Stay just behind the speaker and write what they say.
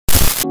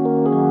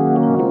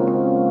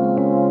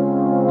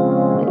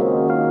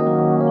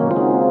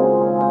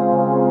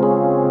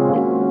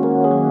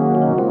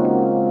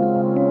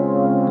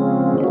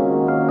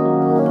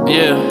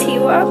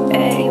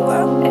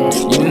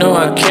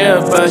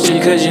about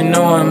you cause you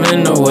know I'm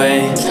in the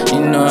way.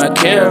 You know I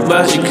care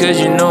about you cause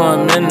you know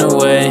I'm in the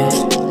way.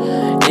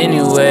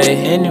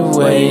 Anyway, in the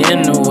way,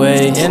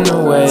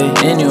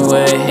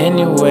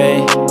 anyway.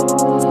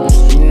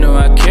 You know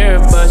I care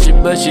about you,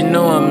 but you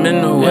know I'm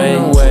in the way.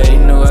 You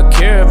know I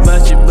care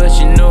about you, but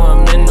you know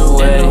I'm in the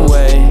way.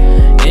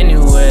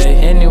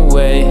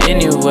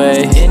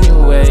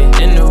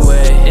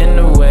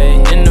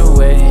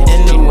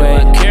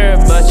 I care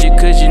about you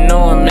cause you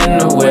know I'm in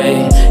the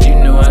way. You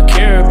know I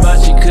care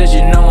about you cause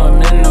you know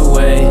I'm in the way.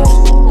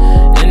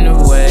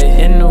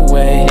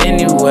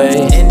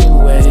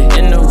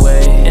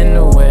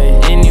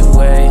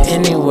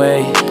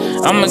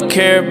 I'ma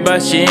care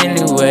about you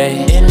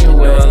anyway.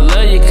 I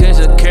love you cause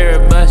I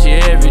care about you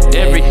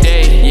every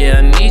day. Yeah,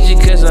 I need you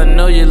cause I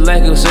know you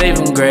like a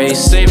saving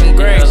grace. I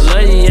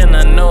love you and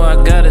I know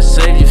I gotta say